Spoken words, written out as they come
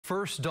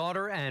First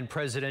daughter and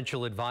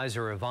presidential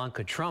advisor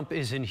Ivanka Trump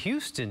is in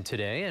Houston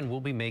today and will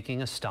be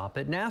making a stop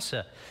at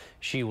NASA.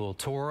 She will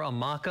tour a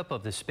mock-up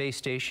of the space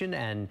station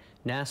and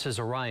NASA's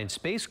Orion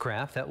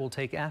spacecraft that will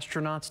take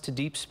astronauts to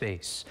deep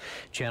space.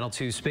 Channel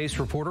 2 space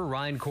reporter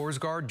Ryan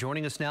Korsgaard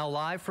joining us now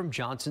live from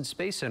Johnson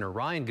Space Center.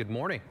 Ryan, good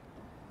morning.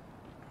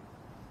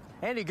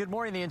 Andy, good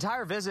morning. The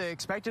entire visit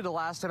expected to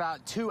last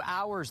about 2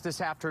 hours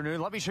this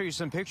afternoon. Let me show you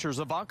some pictures.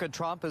 Ivanka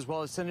Trump, as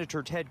well as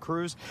Senator Ted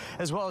Cruz,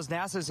 as well as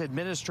NASA's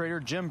administrator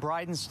Jim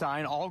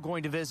Bridenstine, all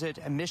going to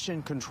visit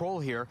mission control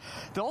here.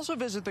 They'll also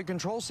visit the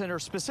control center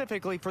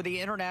specifically for the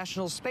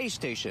International Space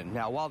Station.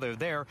 Now, while they're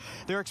there,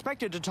 they're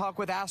expected to talk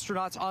with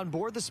astronauts on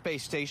board the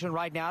space station.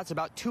 Right now, it's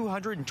about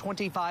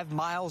 225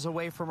 miles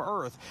away from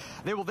Earth.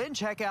 They will then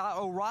check out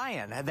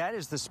Orion. That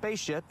is the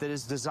spaceship that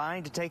is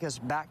designed to take us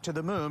back to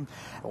the moon.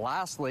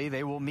 Lastly,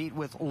 they will meet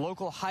with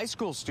local high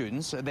school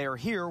students. They are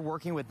here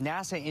working with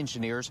NASA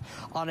engineers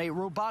on a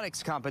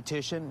robotics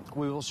competition.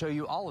 We will show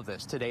you all of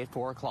this today at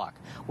 4 o'clock.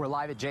 We're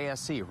live at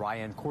JSC.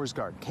 Ryan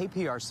Korsgaard,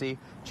 KPRC,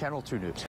 Channel 2 News.